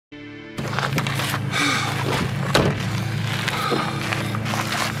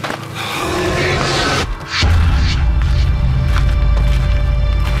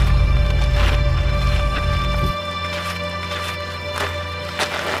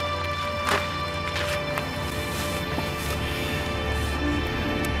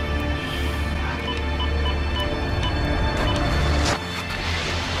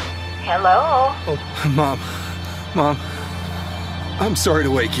Hello? Oh, Mom, I'm sorry to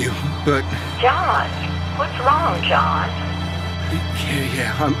wake you, but... John, what's wrong, John?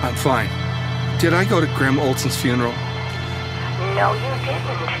 Yeah, I'm fine. Did I go to Grandma Olson's funeral? No, you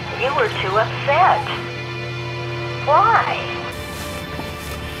didn't. You were too upset. Why?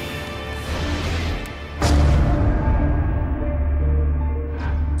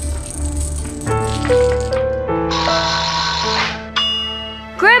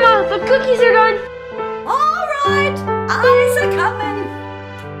 Grandma, the cookies are done. All right, eyes are coming.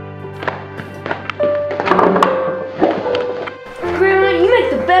 Grandma, you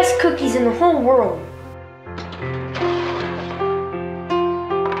make the best cookies in the whole world.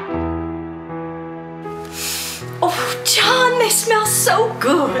 Oh, John, they smell so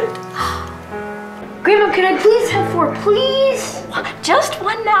good. Grandma, can I please have 4, please? Just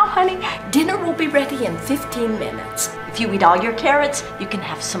one now, honey. Dinner will be ready in 15 minutes. If you eat all your carrots, you can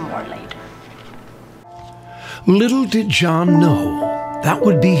have some more later. Little did John know that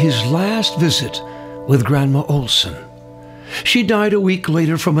would be his last visit with Grandma Olson. She died a week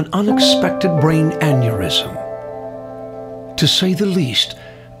later from an unexpected brain aneurysm. To say the least,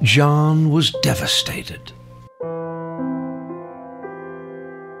 John was devastated.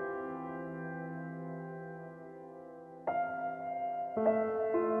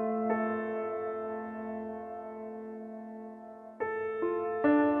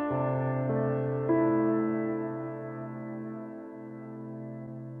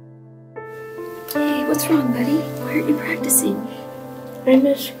 Hey, what's wrong, buddy? Why aren't you practicing? I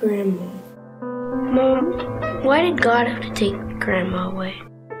miss Grandma. Mom, why did God have to take Grandma away?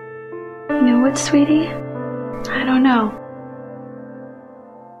 You know what, sweetie? I don't know.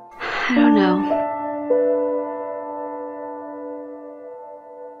 I don't know.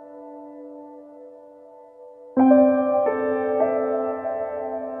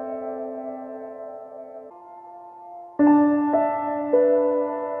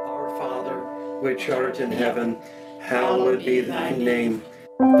 Which art in heaven, hallowed be thy name.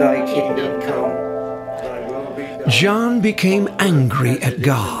 Thy kingdom come, thy will be done. John became angry at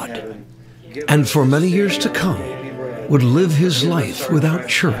God, and for many years to come would live his life without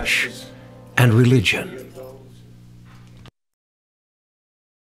church and religion.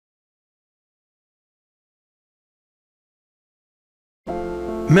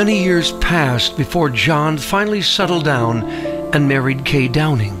 Many years passed before John finally settled down and married Kay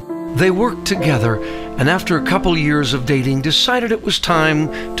Downing. They worked together, and after a couple years of dating, decided it was time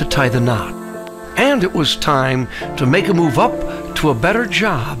to tie the knot. And it was time to make a move up to a better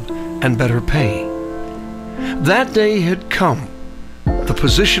job and better pay. That day had come. The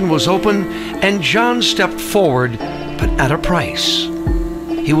position was open, and John stepped forward, but at a price.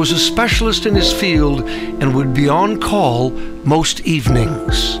 He was a specialist in his field and would be on call most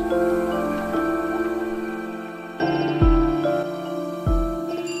evenings.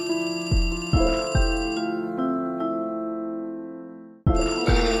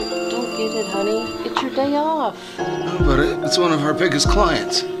 Honey, it's your day off. But it's one of our biggest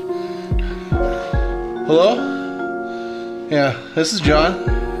clients. Hello? Yeah, this is John.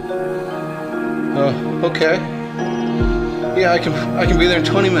 Oh, okay. Yeah, I can be there in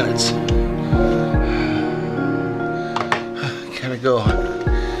 20 minutes. Gotta go.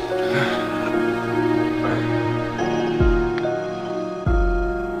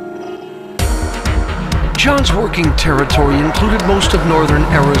 John's working territory included most of northern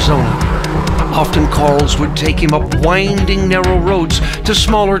Arizona. Often calls would take him up winding, narrow roads to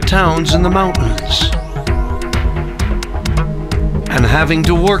smaller towns in the mountains. And having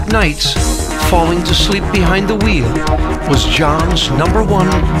to work nights, falling to sleep behind the wheel was John's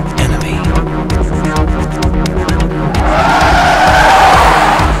 #1 enemy.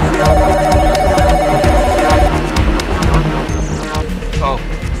 Oh,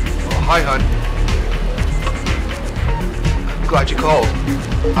 hi, hon. Glad you called.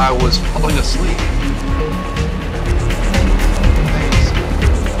 I was falling asleep. Thanks.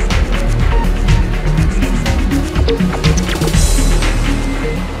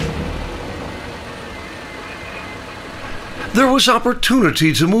 There was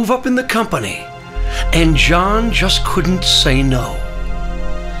opportunity to move up in the company, and John just couldn't say no.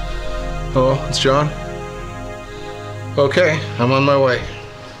 Hello, it's John. Okay, I'm on my way.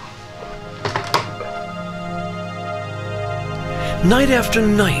 Night after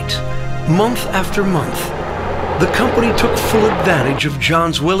night, month after month, the company took full advantage of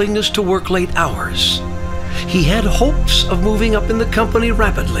John's willingness to work late hours. He had hopes of moving up in the company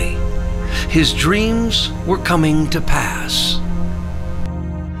rapidly. His dreams were coming to pass.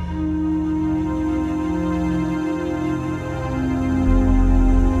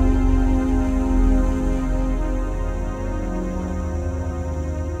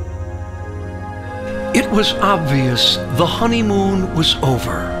 It was obvious the honeymoon was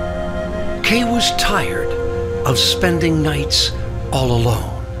over. Kay was tired of spending nights all alone.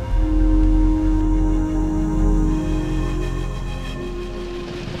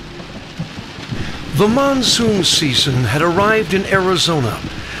 The monsoon season had arrived in Arizona,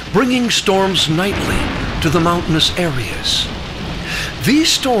 bringing storms nightly to the mountainous areas. These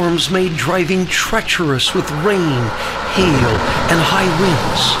storms made driving treacherous with rain, hail, and high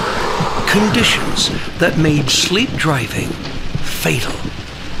winds. Conditions that made sleep driving fatal.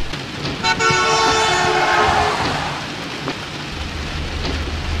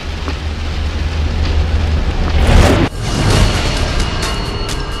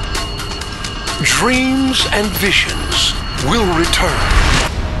 Dreams and visions will return.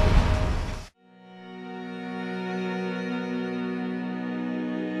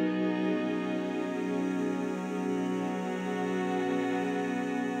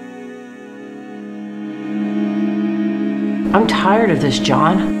 I'm tired of this,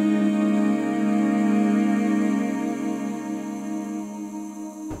 John.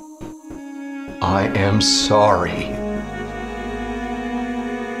 I am sorry.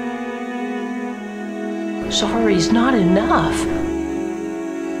 Sorry's not enough.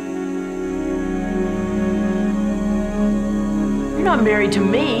 You're not married to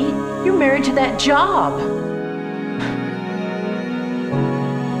me. You're married to that job.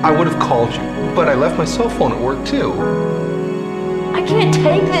 I would have called you, but I left my cell phone at work too. I can't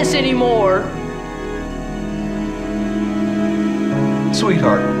take this anymore.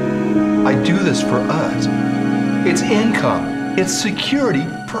 Sweetheart, I do this for us. It's income. It's security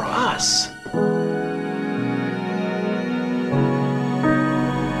for us.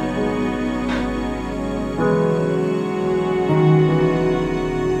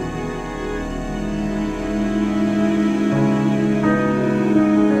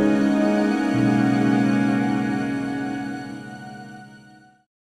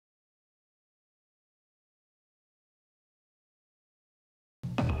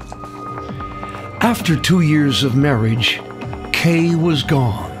 After 2 years of marriage, Kay was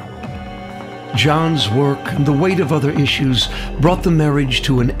gone. John's work and the weight of other issues brought the marriage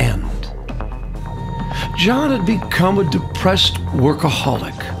to an end. John had become a depressed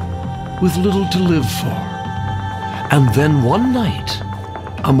workaholic with little to live for. And then one night,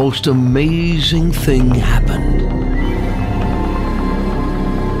 a most amazing thing happened.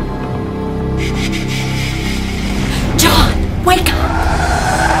 John, wake up!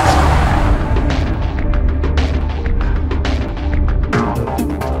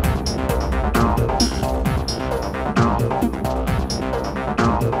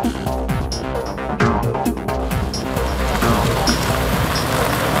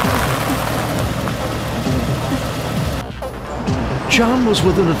 John was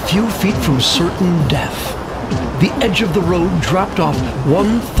within a few feet from certain death. The edge of the road dropped off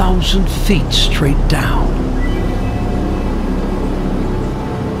 1,000 feet straight down.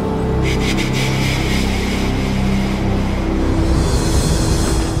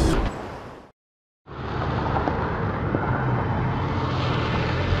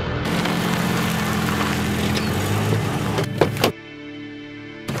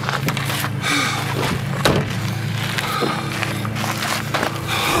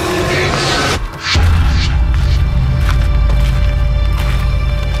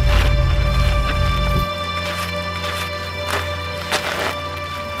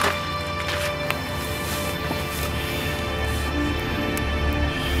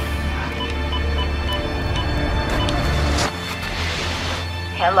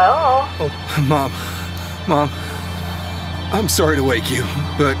 Hello? Oh, Mom, I'm sorry to wake you,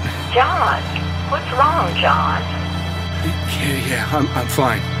 but... John, what's wrong, John? Yeah, I'm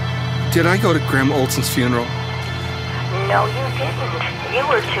fine. Did I go to Grandma Olson's funeral? No, you didn't. You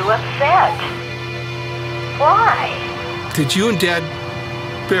were too upset. Why? Did you and Dad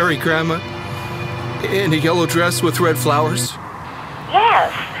bury Grandma in a yellow dress with red flowers?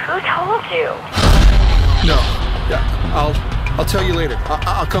 Yes, who told you? No, I'll tell you later.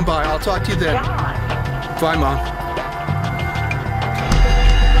 I'll come by. I'll talk to you then. John. Bye, Mom.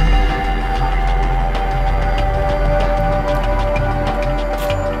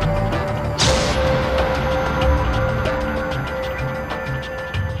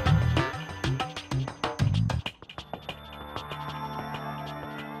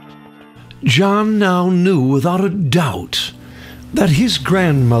 John now knew without a doubt that his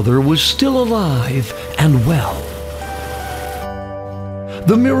grandmother was still alive and well.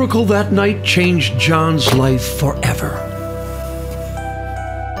 The miracle that night changed John's life forever.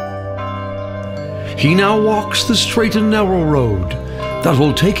 He now walks the straight and narrow road that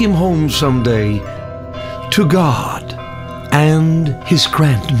will take him home someday to God and his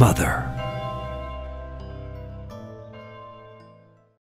grandmother.